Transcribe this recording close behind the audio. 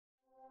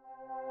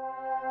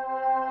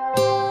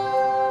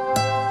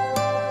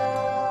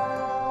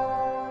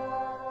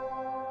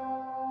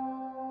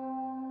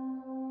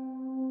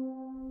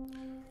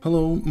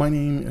Hello, my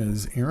name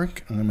is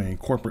Eric. I'm a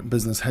corporate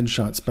business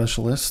headshot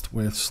specialist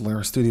with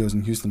Solaris Studios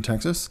in Houston,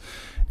 Texas,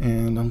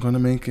 and I'm going to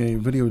make a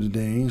video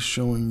today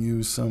showing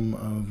you some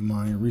of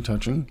my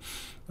retouching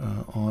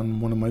on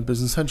one of my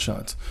business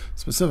headshots.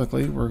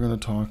 Specifically, we're going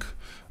to talk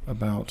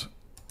about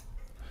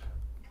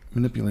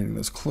manipulating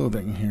this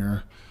clothing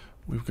here.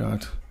 We've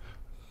got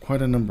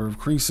quite a number of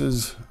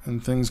creases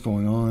and things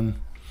going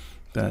on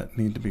that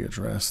need to be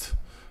addressed.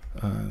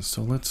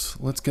 So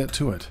let's get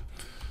to it.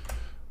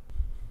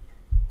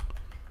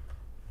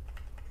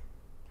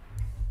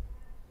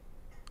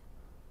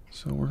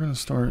 So we're going to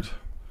start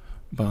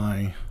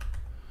by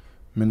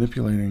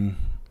manipulating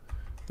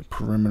the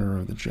perimeter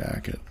of the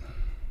jacket.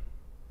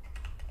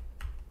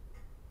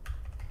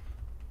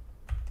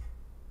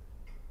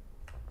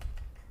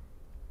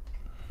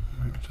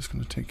 I'm just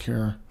going to take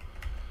care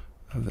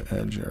of the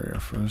edge area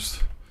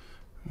first.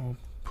 We'll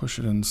push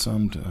it in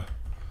some to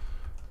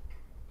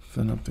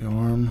thin up the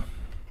arm.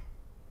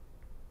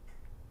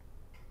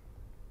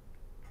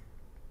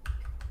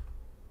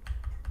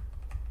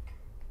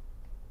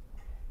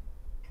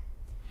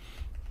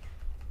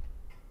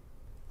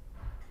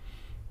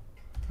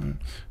 And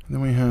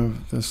then we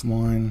have this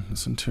line,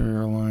 this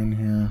interior line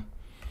here.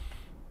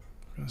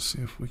 Let's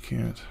see if we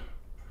can't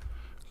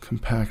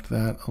compact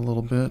that a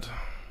little bit.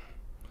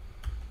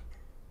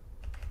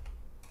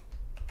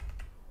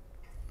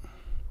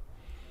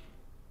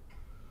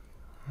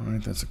 All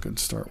right, that's a good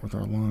start with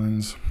our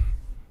lines.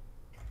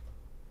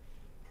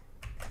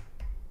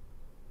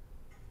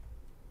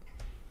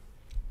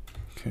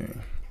 Okay.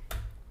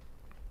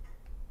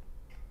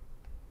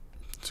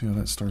 See how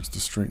that starts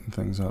to straighten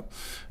things up.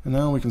 And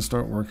now we can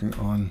start working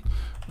on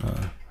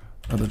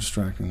other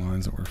distracting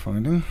lines that we're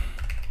finding.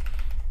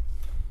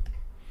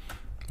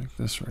 Like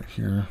this right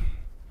here.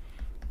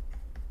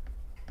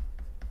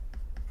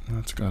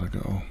 That's got to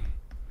go.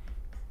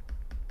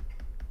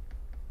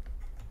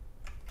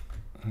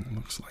 It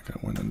looks like I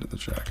went into the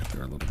jacket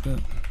there a little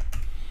bit.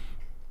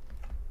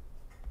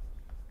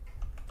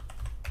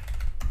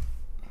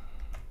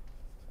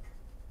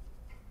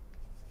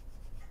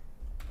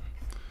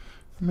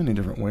 Many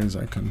different ways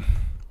I can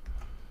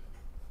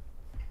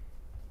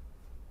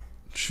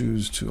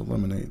choose to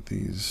eliminate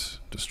these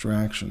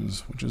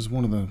distractions, which is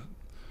one of the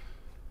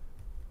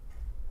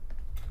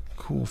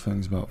cool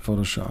things about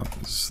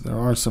Photoshop is there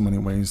are so many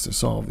ways to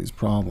solve these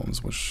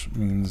problems, which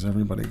means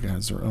everybody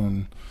has their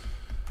own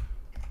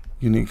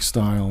unique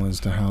style as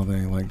to how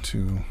they like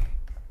to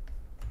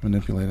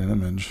manipulate an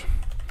image,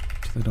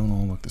 so they don't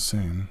all look the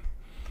same.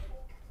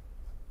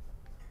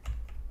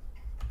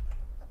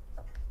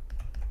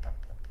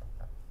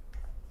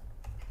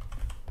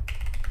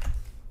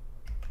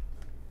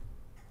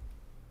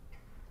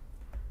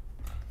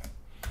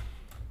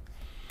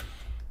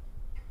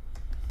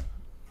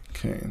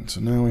 Okay, and so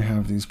now we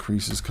have these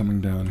creases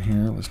coming down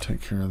here. Let's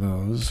take care of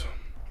those.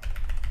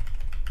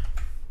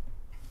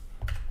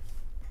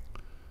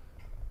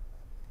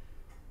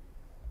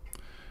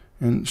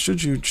 And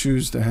should you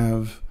choose to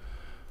have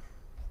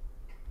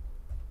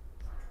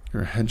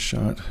your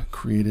headshot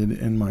created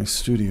in my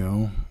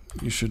studio,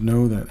 you should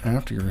know that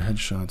after your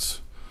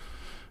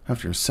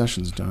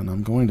session's done,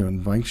 I'm going to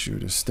invite you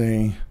to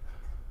stay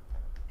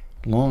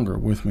longer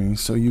with me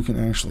so you can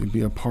actually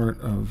be a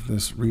part of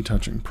this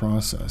retouching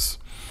process.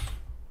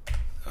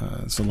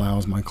 This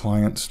allows my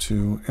clients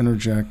to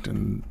interject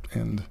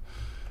and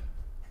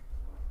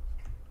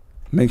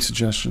make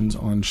suggestions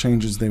on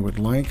changes they would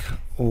like,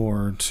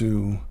 or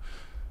to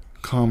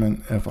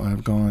comment if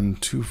I've gone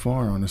too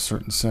far on a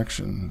certain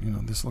section. You know,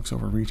 this looks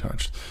over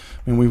retouched.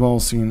 I mean, we've all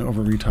seen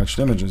over retouched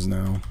images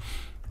now,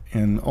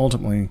 and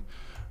ultimately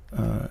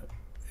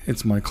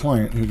it's my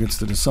client who gets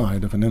to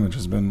decide if an image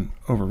has been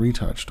over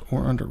retouched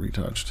or under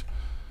retouched.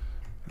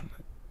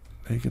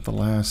 They get the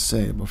last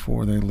say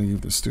before they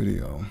leave the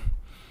studio.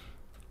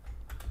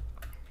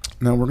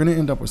 Now we're going to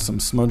end up with some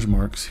smudge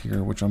marks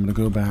here, which I'm going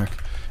to go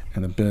back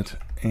in a bit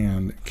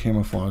and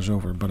camouflage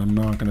over, but I'm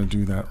not going to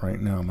do that right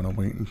now. I'm going to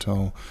wait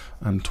until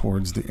I'm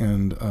towards the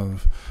end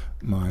of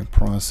my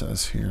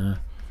process here.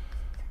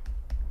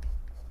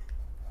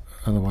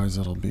 Otherwise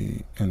it'll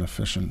be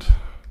inefficient.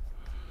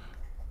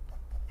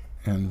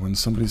 And when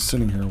somebody's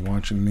sitting here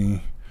watching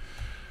me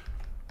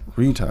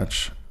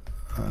retouch,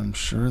 I'm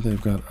sure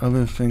they've got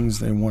other things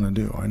they want to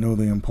do. I know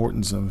the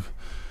importance of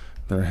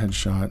their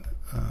headshot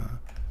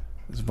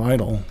is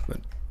vital, but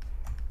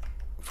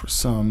for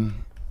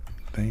some,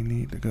 they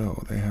need to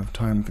go. They have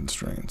time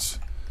constraints.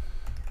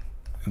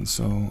 And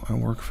so I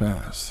work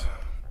fast.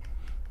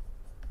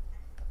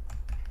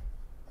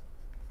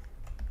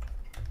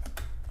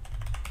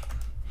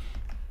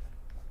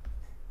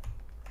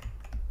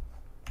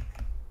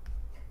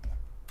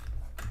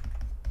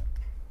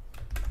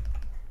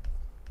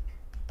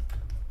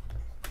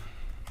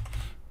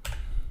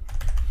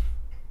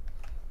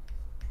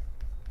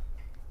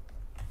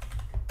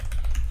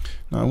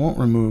 Now I won't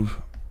remove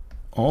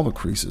all the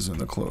creases in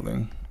the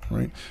clothing,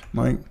 right?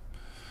 My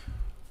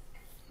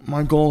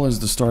goal is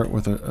to start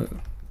with a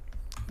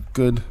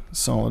good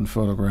solid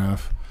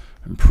photograph,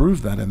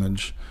 improve that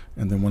image,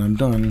 and then when I'm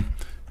done,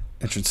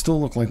 it should still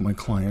look like my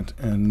client,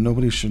 and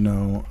nobody should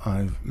know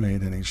I've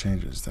made any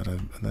changes, that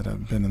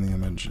I've been in the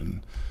image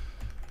and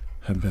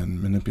have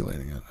been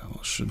manipulating it.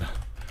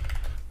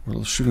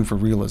 We're shooting for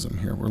realism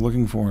here. We're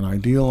looking for an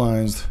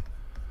idealized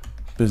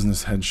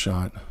business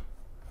headshot.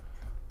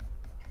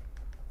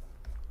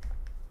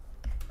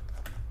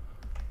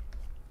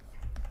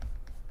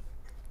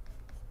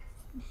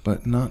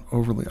 But not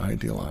overly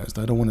idealized.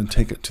 I don't want to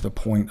take it to the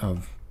point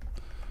of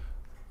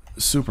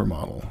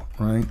supermodel,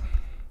 right?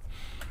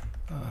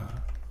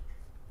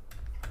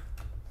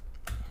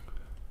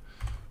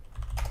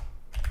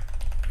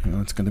 You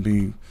know, it's going to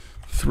be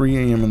 3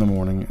 a.m. in the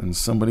morning, and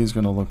somebody's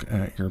going to look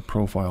at your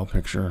profile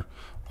picture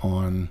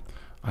on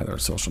either a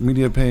social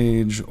media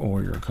page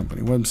or your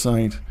company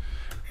website,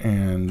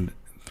 and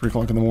 3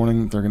 o'clock in the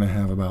morning, they're going to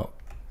have about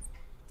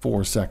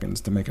 4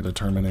 seconds to make a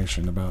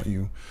determination about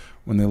you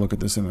when they look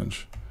at this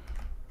image.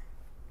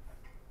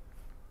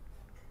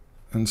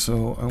 And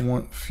so I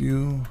want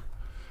few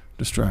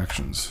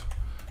distractions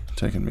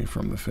taking me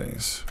from the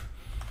face.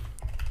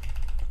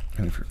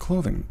 And if your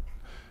clothing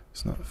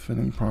is not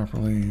fitting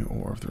properly,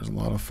 or if there's a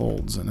lot of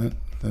folds in it,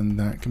 then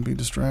that can be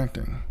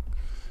distracting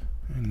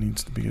and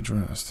needs to be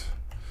addressed.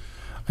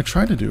 I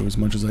try to do as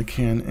much as I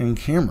can in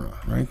camera,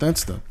 right?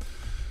 That's the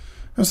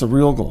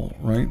real goal,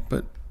 right?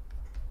 But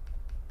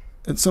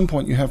at some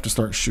point you have to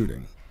start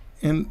shooting.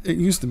 And it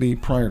used to be,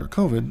 prior to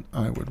COVID,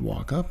 I would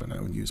walk up and I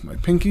would use my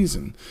pinkies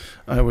and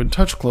I would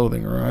touch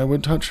clothing, or I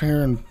would touch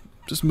hair and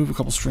just move a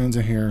couple strands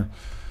of hair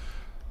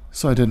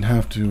so I didn't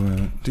have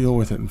to deal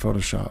with it in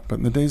Photoshop. But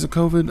in the days of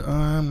COVID,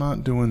 I'm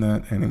not doing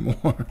that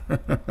anymore.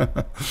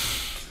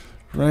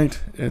 Right?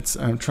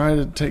 I'm trying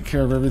to take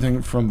care of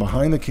everything from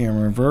behind the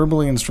camera,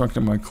 verbally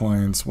instructing my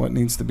clients what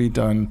needs to be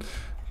done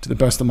to the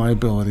best of my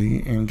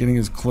ability, and getting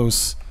as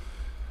close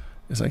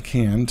as I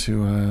can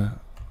to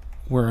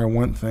where I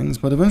want things.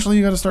 But eventually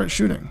you got to start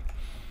shooting.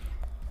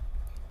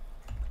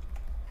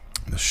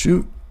 The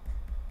shoot,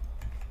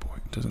 boy,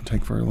 it doesn't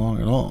take very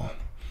long at all.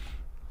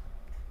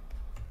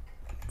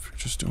 If you're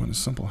just doing a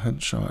simple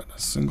headshot, a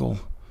single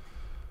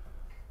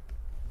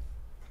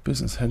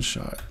business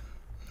headshot.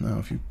 Now,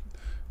 if you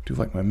do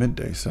like my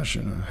midday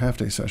session, a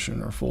half-day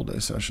session, or a full-day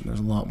session, there's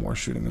a lot more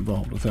shooting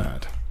involved with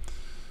that.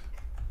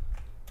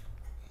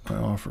 I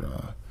offer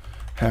a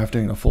half-day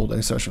and a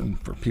full-day session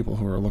for people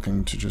who are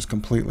looking to just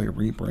completely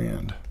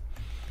rebrand.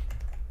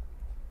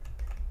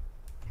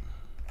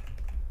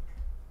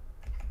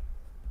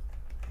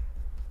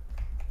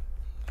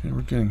 Okay,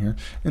 we're getting here.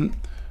 And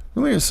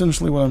really,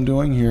 essentially what I'm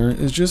doing here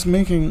is just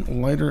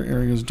making lighter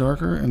areas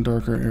darker and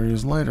darker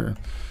areas lighter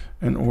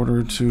in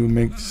order to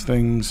make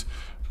things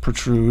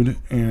protrude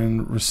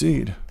and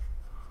recede.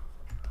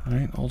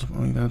 Right?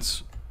 Ultimately,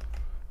 that's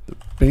the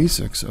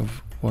basics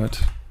of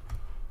what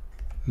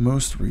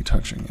most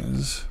retouching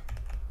is.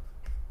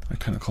 I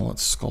kind of call it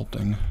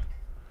sculpting.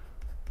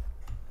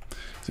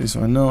 See,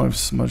 so I know I've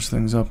smudged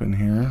things up in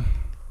here.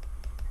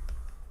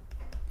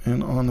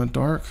 And on a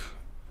dark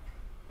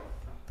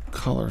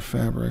color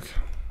fabric,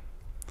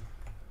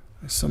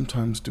 I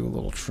sometimes do a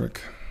little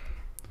trick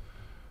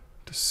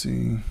to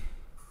see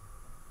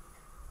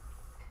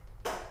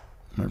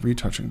my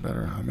retouching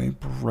better. I may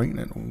brighten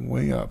it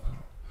way up,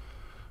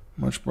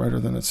 much brighter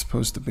than it's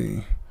supposed to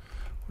be,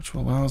 which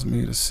allows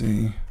me to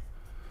see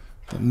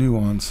the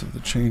nuance of the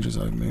changes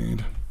I've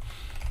made.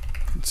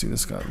 You can see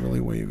this got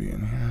really wavy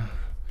in here.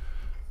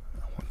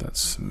 I want that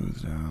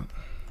smoothed out.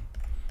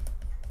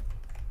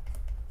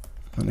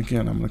 And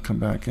again, I'm going to come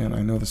back in.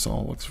 I know this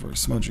all looks very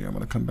smudgy. I'm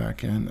going to come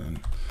back in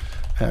and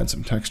add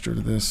some texture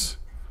to this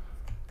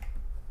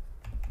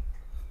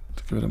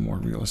to give it a more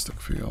realistic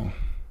feel.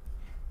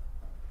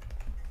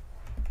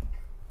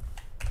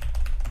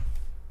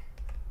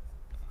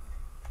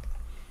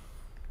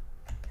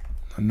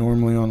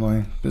 Normally on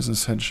my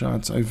business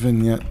headshots, I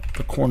vignette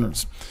the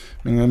corners.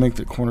 I mean, I make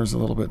the corners a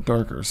little bit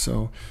darker,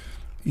 so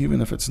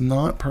even if it's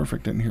not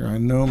perfect in here, I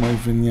know my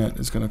vignette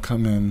is going to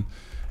come in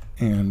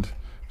and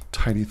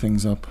tidy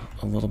things up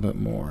a little bit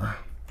more.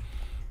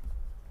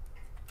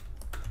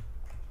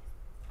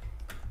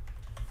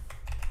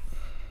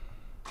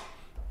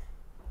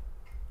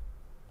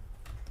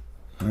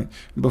 All right.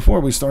 Before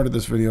we started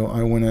this video,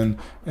 I went in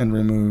and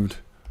removed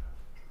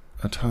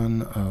a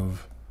ton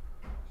of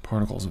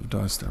particles of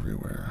dust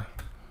everywhere.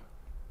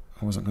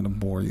 I wasn't going to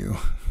bore you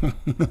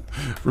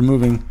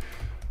removing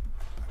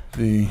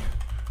the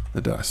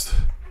dust.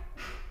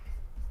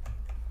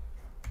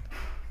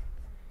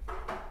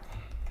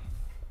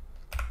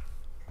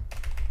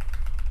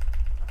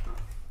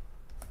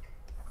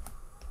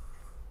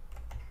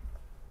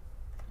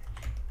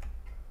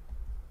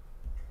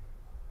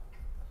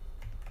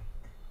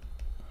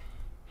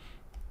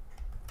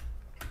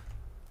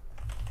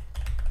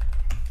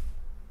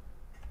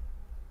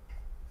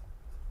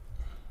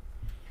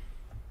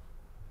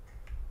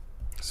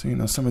 See,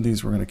 now some of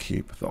these we're going to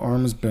keep. The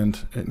arm is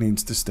bent. It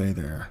needs to stay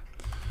there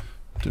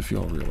to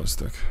feel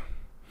realistic.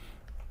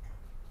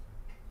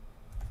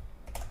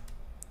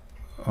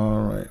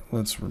 All right,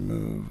 let's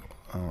remove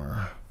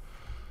our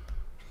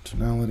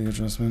tonality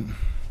adjustment.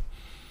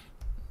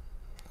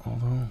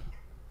 Although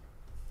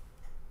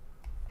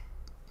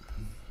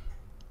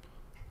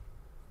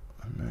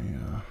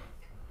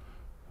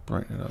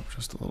brighten it up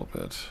just a little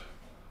bit.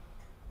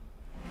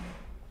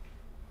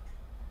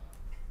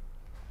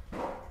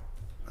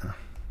 There.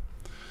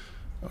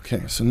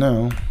 Okay, so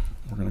now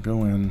we're going to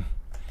go in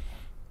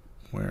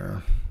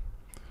where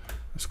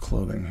this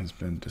clothing has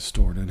been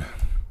distorted.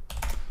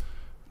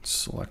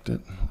 Select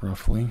it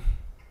roughly.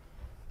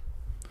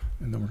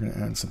 And then we're going to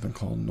add something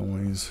called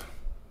noise.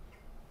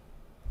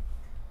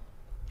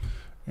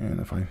 And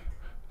if I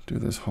do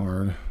this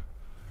hard,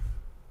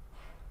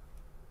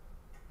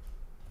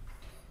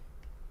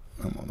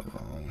 I'm on the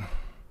wrong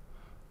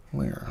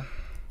layer.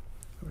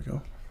 There we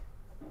go.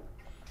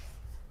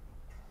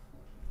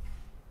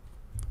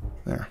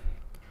 There.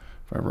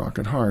 If I rock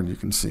it hard, you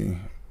can see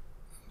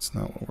it's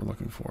not what we're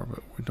looking for,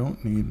 but we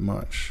don't need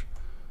much.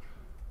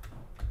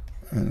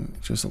 And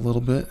just a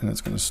little bit, and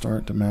it's going to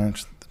start to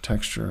match the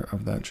texture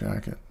of that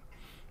jacket.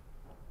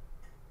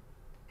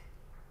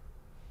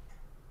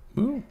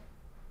 Ooh.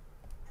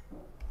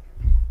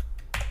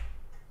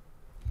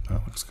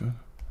 That looks good.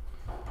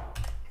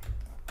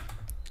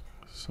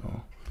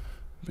 So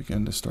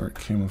begin to start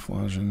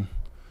camouflaging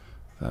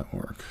that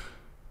work.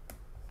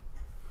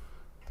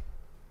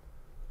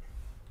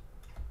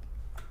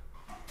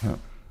 Yep.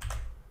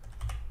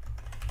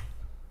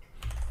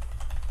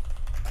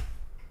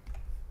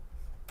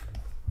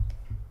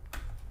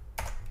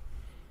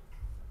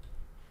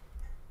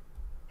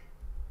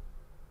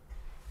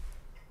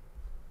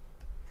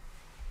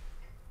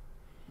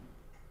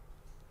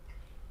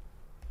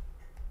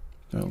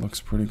 That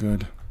looks pretty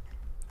good.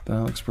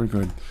 That looks pretty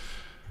good.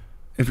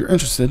 If you're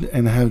interested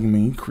in having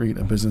me create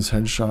a business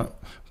headshot,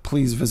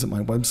 please visit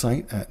my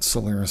website at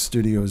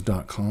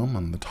solarstudios.com.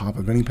 On the top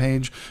of any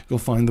page, you'll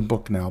find the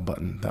Book Now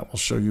button. That will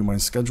show you my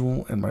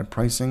schedule and my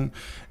pricing.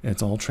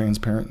 It's all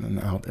transparent and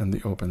out in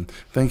the open.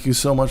 Thank you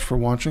so much for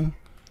watching.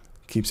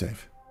 Keep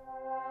safe.